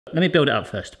Let me build it up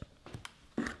first.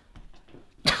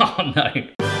 Oh no.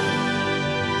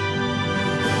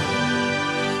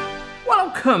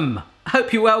 Welcome. I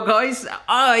hope you're well, guys.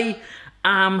 I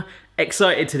am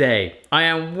excited today. I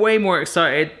am way more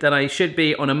excited than I should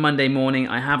be on a Monday morning.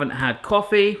 I haven't had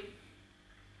coffee.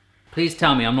 Please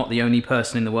tell me I'm not the only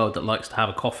person in the world that likes to have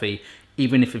a coffee,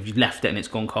 even if you've left it and it's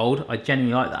gone cold. I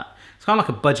genuinely like that. It's kind of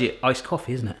like a budget iced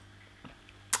coffee, isn't it?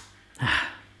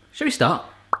 Shall we start?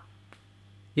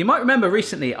 You might remember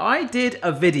recently I did a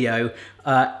video,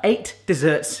 8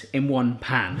 desserts in one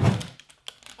pan.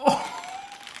 Oh.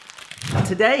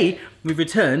 Today we've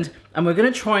returned and we're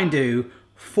going to try and do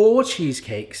 4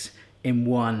 cheesecakes in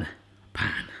one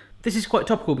pan. This is quite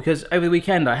topical because over the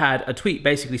weekend I had a tweet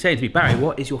basically saying to me, Barry,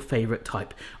 what is your favourite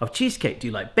type of cheesecake? Do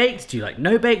you like baked? Do you like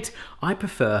no baked? I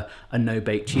prefer a no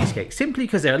baked cheesecake simply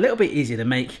because they're a little bit easier to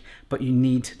make, but you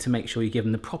need to make sure you give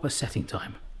them the proper setting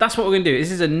time. That's what we're gonna do.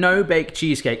 This is a no-bake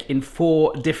cheesecake in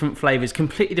 4 different flavors,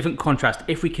 completely different contrast.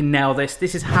 If we can nail this,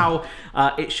 this is how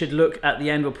it should look at the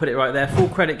end. We'll put it right there. Full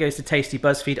credit goes to Tasty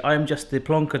BuzzFeed. I am just the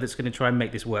plonker that's gonna try and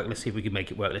make this work. Let's see if we can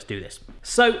make it work. Let's do this.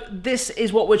 So this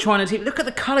is what we're trying to do. Look at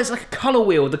the colors, like a color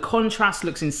wheel. The contrast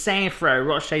looks insane. Ferrero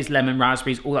Rocher's, lemon,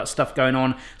 raspberries, all that stuff going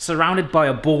on, surrounded by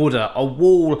a border, a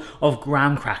wall of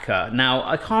graham cracker. Now,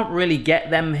 I can't really get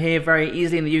them here very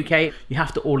easily in the UK. You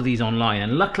have to order these online.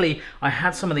 And luckily, I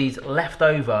had some of these left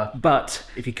over, but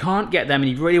if you can't get them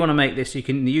and you really want to make this, you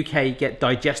can in the UK get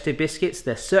digestive biscuits.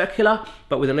 They're circular,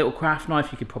 but with a little craft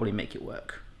knife you could probably make it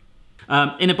work.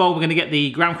 In a bowl we're going to get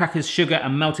the graham crackers, sugar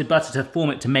and melted butter to form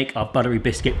it to make our buttery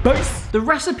biscuit base. The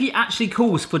recipe actually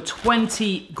calls for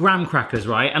 20 graham crackers,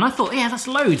 right? And I thought, yeah, that's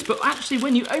loads, but actually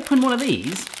when you open one of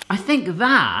these, I think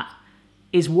that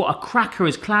is what a cracker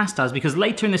is classed as, because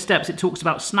later in the steps it talks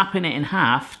about snapping it in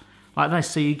half like this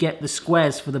so you get the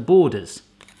squares for the borders.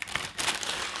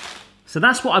 So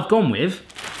that's what I've gone with,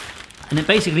 and it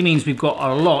basically means we've got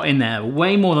a lot in there,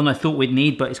 way more than I thought we'd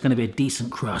need, but it's going to be a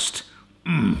decent crust.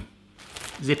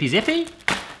 Zippy zippy.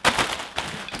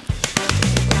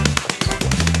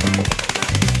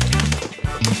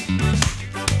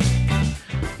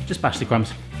 Just bash the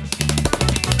crumbs.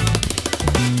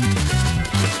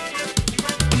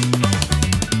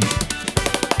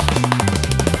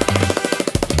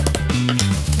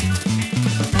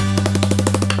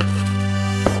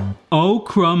 Oh,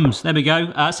 crumbs. There we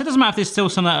go. So it doesn't matter if there's still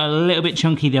some that are a little bit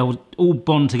chunky, they'll all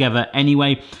bond together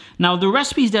anyway. Now, the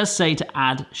recipe does say to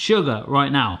add sugar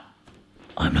right now.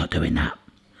 I'm not doing that.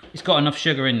 It's got enough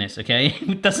sugar in this, okay?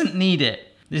 It doesn't need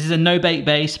it. This is a no-bake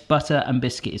base. Butter and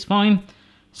biscuit is fine.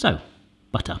 So,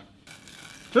 butter.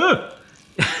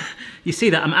 You see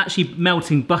that? I'm actually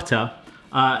melting butter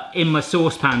in my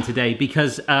saucepan today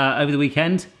because over the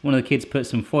weekend, one of the kids put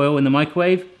some foil in the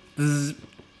microwave. Bzz.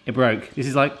 It broke. This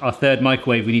is like our 3rd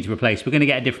microwave we need to replace. We're going to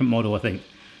get a different model, I think.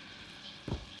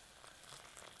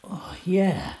 Oh,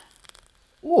 yeah.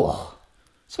 Oh,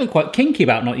 something quite kinky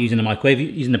about not using a microwave,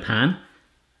 using a pan.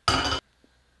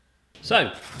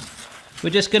 So,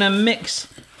 we're just going to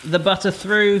mix the butter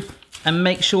through and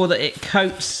make sure that it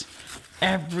coats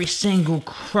every single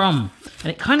crumb.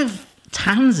 And it kind of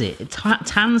tans it. It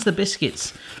tans the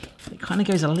biscuits. It kind of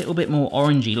goes a little bit more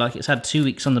orangey, like it's had 2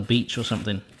 weeks on the beach or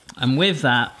something. And with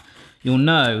that, you'll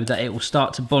know that it will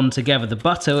start to bond together. The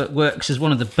butter works as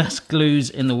one of the best glues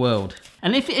in the world.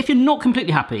 And if you're not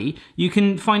completely happy, you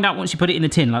can find out once you put it in the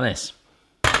tin like this.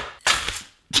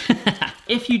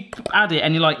 If you add it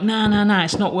and you're like, nah,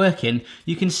 it's not working,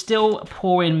 you can still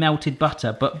pour in melted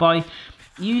butter, but by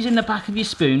using the back of your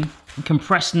spoon and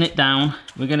compressing it down,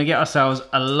 we're gonna get ourselves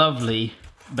a lovely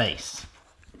base.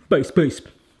 Base.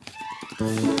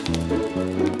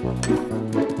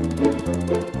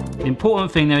 The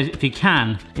important thing though, is if you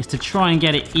can, is to try and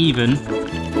get it even.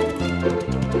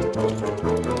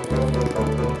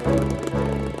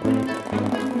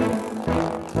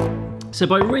 So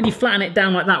by really flattening it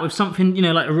down like that with something, you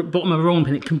know, like a bottom of a rolling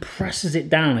pin, it compresses it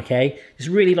down, okay? It's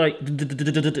really like,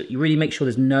 you really make sure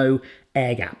there's no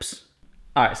air gaps.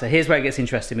 All right, so here's where it gets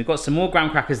interesting. We've got some more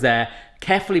graham crackers there.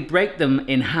 Carefully break them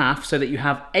in half so that you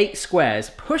have 8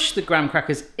 squares. Push the graham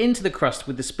crackers into the crust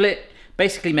with the split,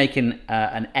 basically making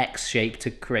an X shape to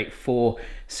create 4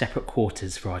 separate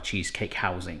quarters for our cheesecake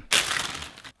housing.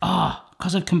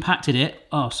 Because I've compacted it.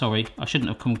 Oh, sorry, I shouldn't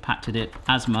have compacted it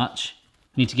as much.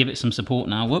 Need to give it some support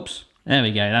now, whoops. There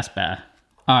we go, that's better.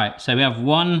 All right, so we have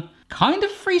one kind of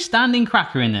freestanding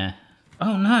cracker in there.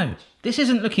 Oh no, this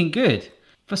isn't looking good.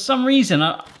 For some reason,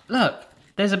 look,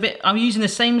 there's a bit, I'm using the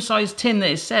same size tin that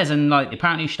it says, and like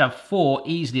apparently you should have 4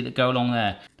 easily that go along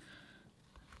there.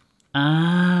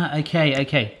 Ah,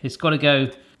 okay, it's gotta go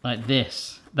like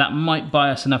this. That might buy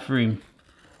us enough room.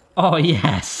 Oh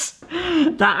yes,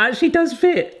 that actually does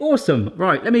fit. Awesome.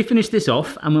 Right, let me finish this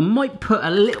off and we might put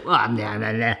a little,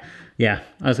 yeah,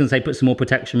 I was gonna say put some more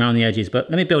protection around the edges, but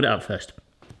let me build it up first.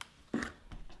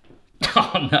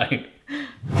 Oh no.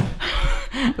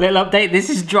 Little update, this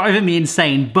is driving me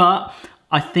insane, but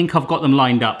I think I've got them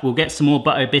lined up. We'll get some more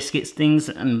butter biscuits things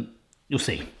and you'll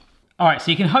see. All right, so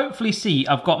you can hopefully see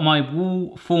I've got my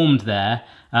wall formed there,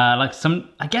 like some,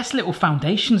 I guess, little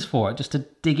foundations for it just to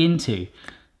dig into.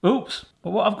 Oops,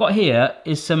 but what I've got here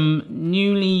is some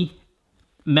newly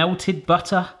melted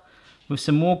butter with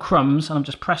some more crumbs, and I've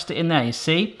just pressed it in there, you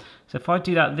see? So if I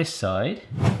do that this side,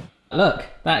 look,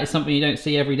 that is something you don't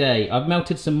see every day. I've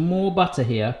melted some more butter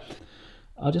here.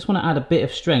 I just want to add a bit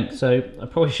of strength, so I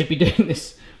probably should be doing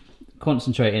this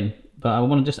concentrating, but I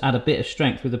want to just add a bit of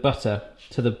strength with the butter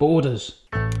to the borders.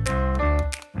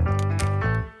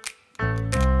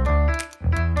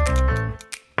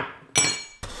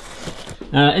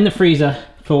 In the freezer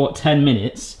for 10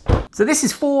 minutes. So this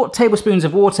is 4 tablespoons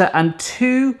of water and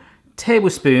 2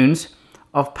 tablespoons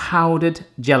of powdered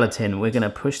gelatin. We're gonna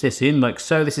push this in like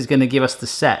so. This is gonna give us the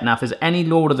set. Now if there's any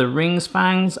Lord of the Rings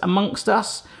fans amongst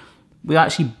us, we're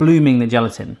actually blooming the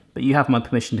gelatin, but you have my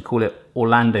permission to call it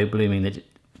Orlando blooming the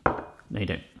no you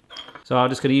don't. So I'm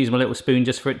just gonna use my little spoon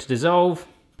just for it to dissolve.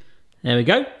 There we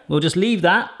go. We'll just leave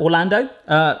that, Orlando,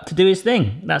 to do his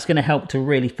thing. That's gonna help to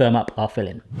really firm up our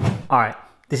filling. All right,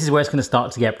 this is where it's gonna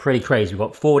start to get pretty crazy. We've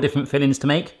got 4 different fillings to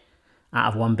make out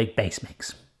of one big base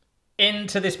mix.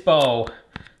 Into this bowl,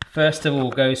 first of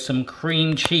all goes some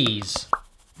cream cheese.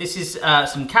 This is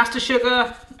some caster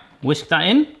sugar. Whisk that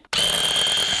in.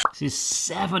 This is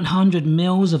 700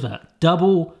 mils of it,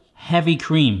 double heavy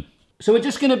cream. So we're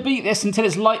just gonna beat this until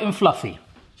it's light and fluffy.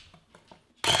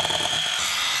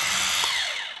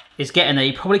 It's getting there,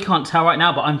 you probably can't tell right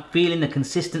now, but I'm feeling the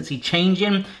consistency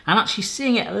changing. I'm actually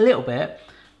seeing it a little bit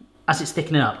as it's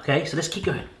thickening up, okay? So let's keep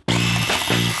going.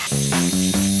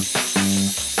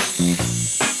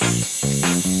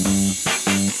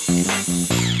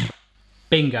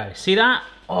 Bingo, see that?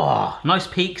 Oh, nice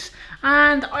peaks.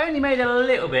 And I only made a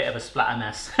little bit of a splatter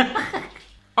mess.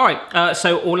 All right,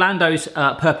 so Orlando's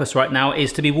purpose right now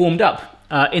is to be warmed up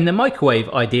in the microwave,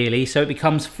 ideally, so it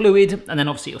becomes fluid, and then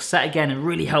obviously it'll set again and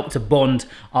really help to bond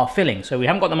our filling. So we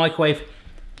haven't got the microwave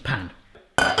pan.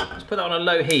 Let's put that on a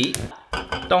low heat.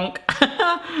 Donk.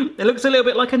 It looks a little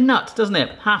bit like a nut, doesn't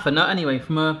it? Half a nut anyway,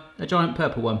 from a giant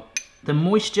purple one. The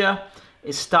moisture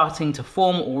is starting to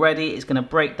form already. It's gonna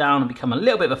break down and become a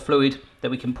little bit of a fluid that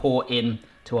we can pour in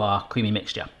to our creamy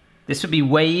mixture. This would be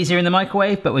way easier in the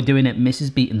microwave, but we're doing it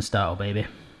Mrs. Beaton style, baby.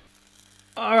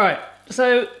 All right,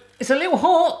 so it's a little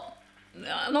hot.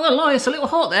 I'm not gonna lie, it's a little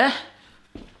hot there.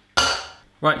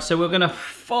 Right, so we're gonna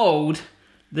fold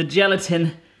the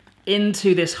gelatin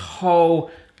into this whole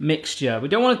mixture. We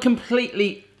don't want to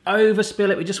completely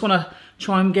overspill it. We just want to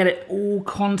try and get it all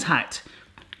contact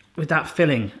with that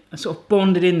filling and sort of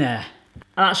bond it in there.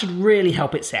 And that should really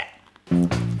help it set.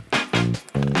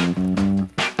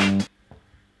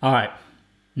 All right,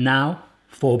 now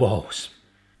 4 bowls.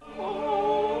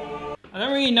 I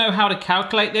don't really know how to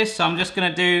calculate this, so I'm just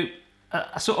gonna do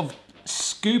a sort of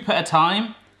scoop at a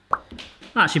time. I'm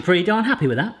actually pretty darn happy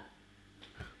with that.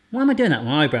 Why am I doing that with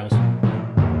my eyebrows?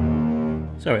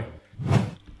 Sorry.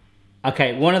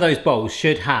 Okay, one of those bowls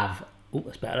should have, oh,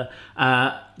 that's better,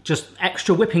 just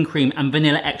extra whipping cream and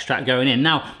vanilla extract going in.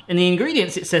 Now, in the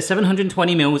ingredients, it says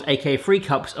 720 mils, aka 3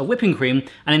 cups of whipping cream,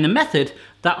 and in the method,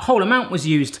 that whole amount was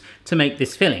used to make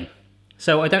this filling.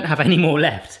 So I don't have any more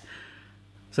left.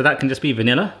 So that can just be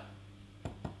vanilla.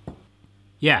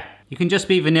 Yeah, you can just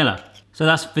be vanilla. So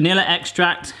that's vanilla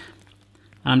extract,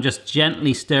 and I'm just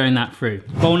gently stirring that through.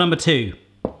 Bowl number 2.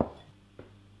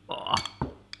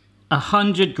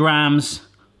 100 grams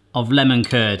of lemon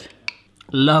curd.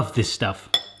 Love this stuff.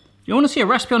 If you want to see a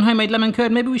recipe on homemade lemon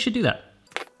curd, maybe we should do that.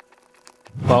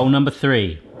 Bowl number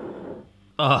 3.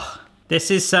 Oh, this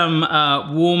is some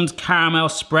warmed caramel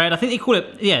spread. I think they call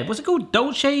it, yeah, what's it called?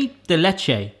 Dulce de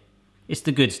leche. It's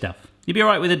the good stuff. You'd be all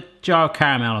right with a jar of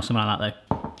caramel or something like that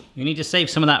though. You need to save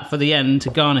some of that for the end to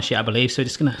garnish it, I believe. So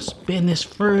just gonna spin this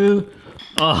through.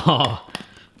 Oh,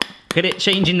 look at it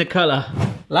changing the color.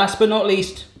 Last but not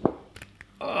least,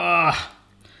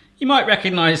 you might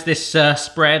recognize this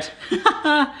spread.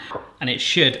 And it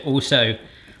should also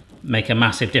make a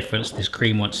massive difference, this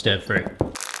cream once stirred through.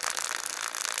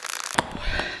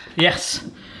 Yes.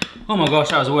 Oh my gosh,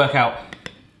 that was a workout.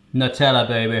 Nutella,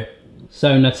 baby.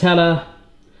 So Nutella,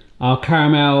 our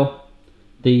caramel,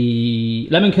 the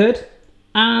lemon curd,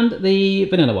 and the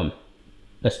vanilla one.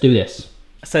 Let's do this.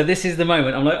 So this is the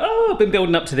moment. I'm like, oh, I've been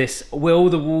building up to this. Will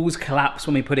the walls collapse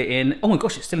when we put it in? Oh my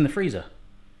gosh, it's still in the freezer.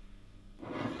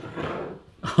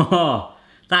 Oh,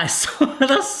 that's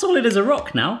solid as a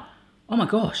rock now. Oh my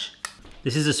gosh.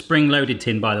 This is a spring-loaded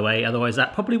tin, by the way, otherwise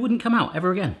that probably wouldn't come out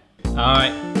ever again. All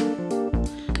right.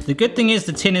 The good thing is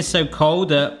the tin is so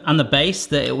cold and the base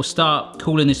that it will start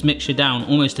cooling this mixture down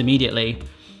almost immediately.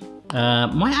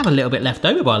 Might have a little bit left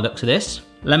over by the looks of this.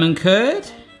 Lemon curd.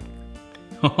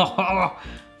 The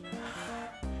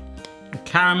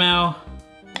caramel.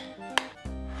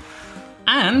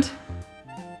 And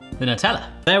the Nutella.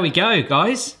 There we go,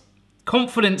 guys.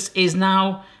 Confidence is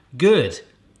now good.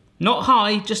 Not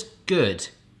high, just good.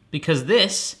 Because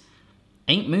this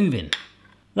ain't moving.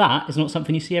 That is not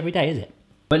something you see every day, is it?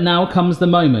 But now comes the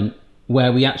moment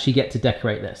where we actually get to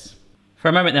decorate this. For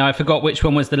a moment there, I forgot which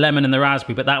one was the lemon and the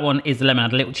raspberry, but that one is the lemon. I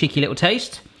had a little cheeky little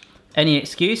taste. Any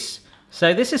excuse.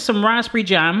 So this is some raspberry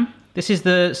jam. This is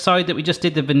the side that we just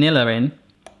did the vanilla in.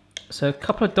 So a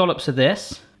couple of dollops of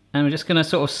this. And we're just gonna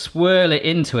sort of swirl it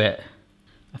into it.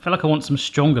 I feel like I want some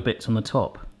stronger bits on the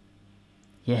top.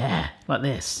 Yeah, like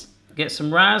this. Get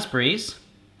some raspberries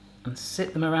and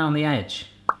sit them around the edge.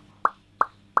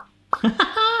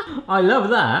 I love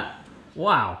that.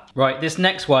 Wow. Right, this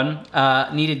next one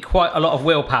needed quite a lot of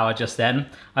willpower just then.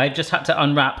 I just had to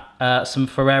unwrap some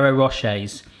Ferrero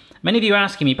Rochers. Many of you are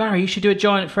asking me, Barry, you should do a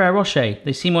giant Ferrero Rocher.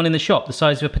 They've seen one in the shop, the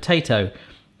size of a potato.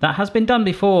 That has been done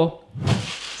before.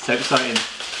 So exciting.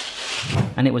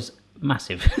 And it was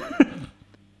massive.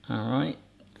 All right,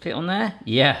 fit on there?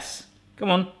 Yes. Come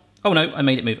on. Oh no, I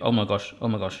made it move. Oh my gosh, oh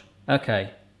my gosh.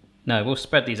 Okay. No, we'll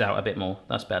spread these out a bit more.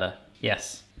 That's better.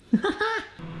 Yes.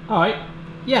 All right,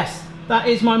 yes, that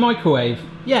is my microwave.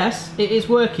 Yes, it is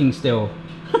working still.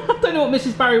 I don't know what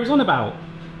Mrs. Barry was on about.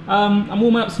 I'm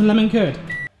warming up some lemon curd.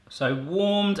 So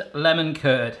warmed lemon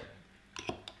curd.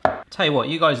 Tell you what,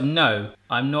 you guys know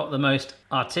I'm not the most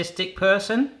artistic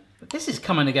person, but this is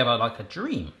coming together like a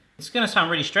dream. It's gonna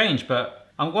sound really strange, but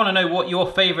I wanna know what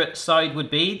your favorite side would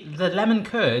be. The lemon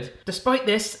curd, despite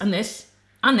this and this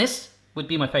and this, would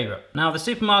be my favorite. Now the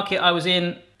supermarket I was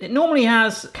in, it normally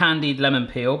has candied lemon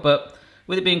peel, but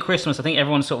with it being Christmas, I think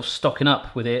everyone's sort of stocking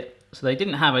up with it. So they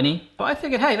didn't have any, but I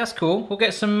figured, hey, that's cool. We'll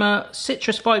get some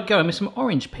citrus vibe going with some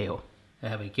orange peel.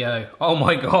 There we go. Oh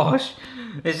my gosh,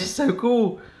 this is so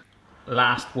cool.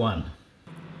 Last one.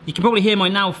 You can probably hear my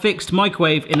now fixed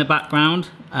microwave in the background,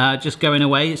 just going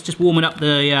away. It's just warming up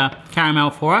the caramel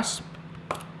for us.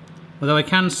 Although I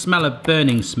can smell a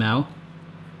burning smell.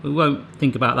 We won't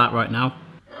think about that right now.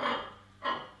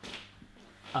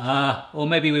 Or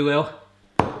maybe we will.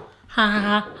 Ha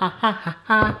ha ha ha ha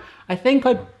ha. I think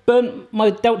I burnt my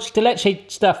dulce de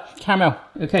leche stuff, caramel.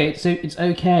 Okay, it's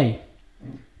okay.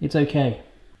 It's okay.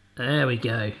 There we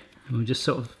go. And we'll just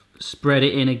sort of spread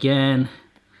it in again.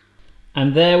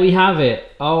 And there we have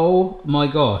it. Oh my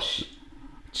gosh.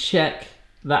 Check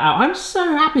that out. I'm so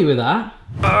happy with that.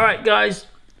 All right, guys,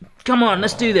 come on,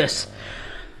 let's do this.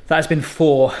 That has been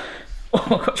 4. Oh,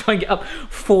 I've got to try and get up.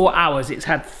 4 hours. It's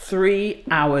had 3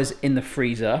 hours in the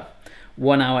freezer,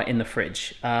 1 hour in the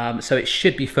fridge. So it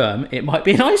should be firm. It might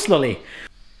be an ice lolly.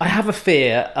 I have a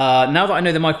fear, now that I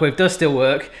know the microwave does still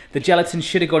work, the gelatin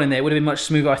should have gone in there. It would have been much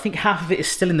smoother. I think half of it is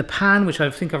still in the pan, which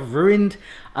I think I've ruined.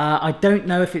 I don't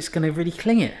know if it's going to really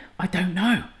cling it. I don't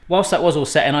know. Whilst that was all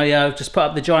set, and I just put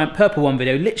up the giant purple one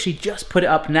video, literally just put it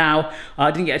up now. I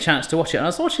didn't get a chance to watch it, and I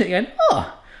was watching it going,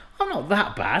 oh, I'm not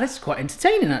that bad. It's quite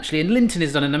entertaining, actually. And Linton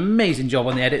has done an amazing job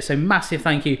on the edit, so massive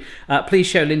thank you. Please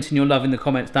show Linton your love in the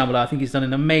comments down below. I think he's done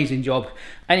an amazing job.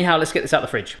 Anyhow, let's get this out of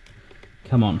the fridge.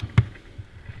 Come on.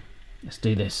 Let's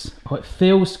do this. Oh, it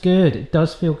feels good. It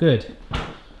does feel good.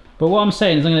 But what I'm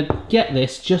saying is I'm going to get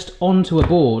this just onto a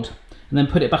board and then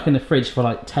put it back in the fridge for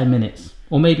like 10 minutes.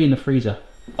 Or maybe in the freezer.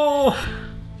 Oh,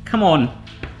 come on.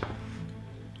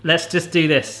 Let's just do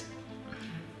this.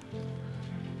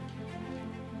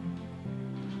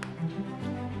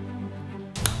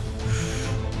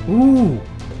 Ooh.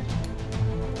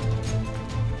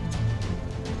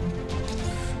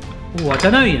 Oh, I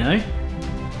don't know, you know.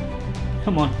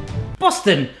 Come on.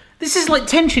 Boston, this is like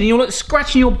tension. You're like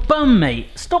scratching your bum, mate.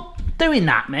 Stop doing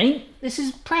that, mate. This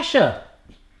is pressure.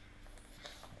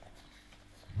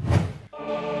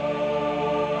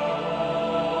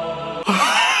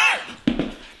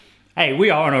 Hey,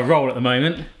 we are on a roll at the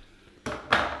moment.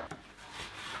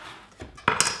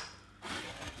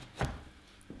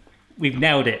 We've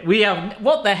nailed it. We have.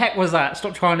 What the heck was that?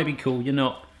 Stop trying to be cool. You're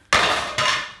not.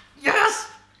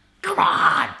 Yes! Come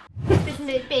on!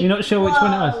 You're not sure which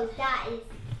one it was? That is...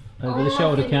 Over the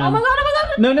shoulder cam. Oh my god, oh my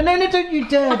god! No, no, no, no, don't you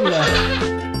dare do that.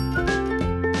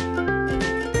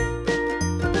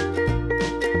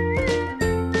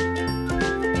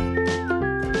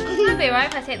 It'll be alright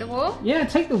if I take the wall. Yeah,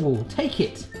 take the wall. Take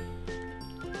it.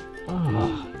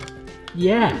 Oh.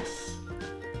 Yes.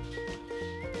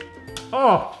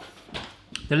 Oh,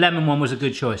 the lemon one was a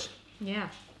good choice. Yeah.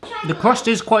 The crust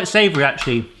is quite savoury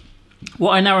actually.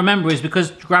 What I now remember is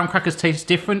because graham crackers taste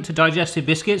different to digestive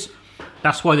biscuits,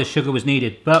 that's why the sugar was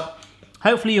needed. But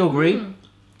hopefully you'll agree.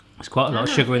 There's quite a lot of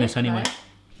sugar in this anyway.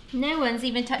 No one's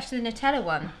even touched the Nutella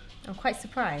one. I'm quite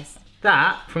surprised.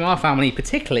 That, from our family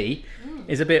particularly,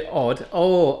 is a bit odd.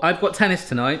 Oh, I've got tennis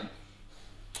tonight.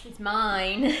 It's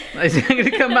mine. It's going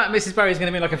to come back, Mrs. Barry's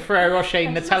going to be like a Ferrero Rocher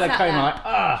Nutella cone, like,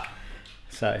 ah.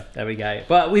 So, there we go.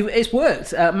 But it's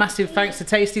worked. Massive thanks to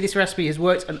Tasty. This recipe has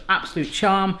worked an absolute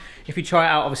charm. If you try it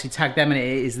out, obviously tag them in it.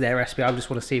 It is their recipe. I just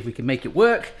want to see if we can make it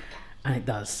work. And it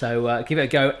does. So, give it a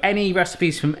go. Any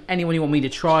recipes from anyone you want me to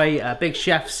try, big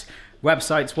chefs,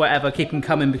 websites, whatever, keep them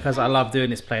coming because I love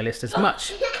doing this playlist as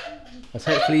much as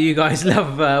hopefully you guys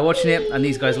love watching it and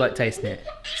these guys like tasting it.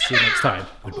 See you next time.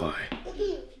 Goodbye.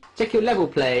 Check your level,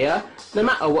 player. No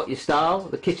matter what your style,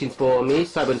 the kitchen's for me.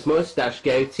 Simon's moustache,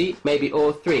 goatee, maybe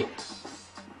all three.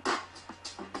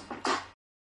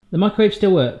 The microwave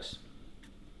still works.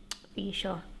 Are you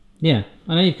sure? Yeah,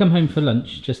 I know you've come home for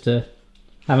lunch just to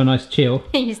have a nice chill.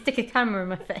 You stick a camera in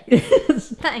my face.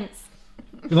 Thanks.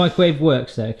 The microwave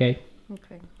works though, okay?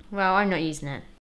 Okay. Well, I'm not using it.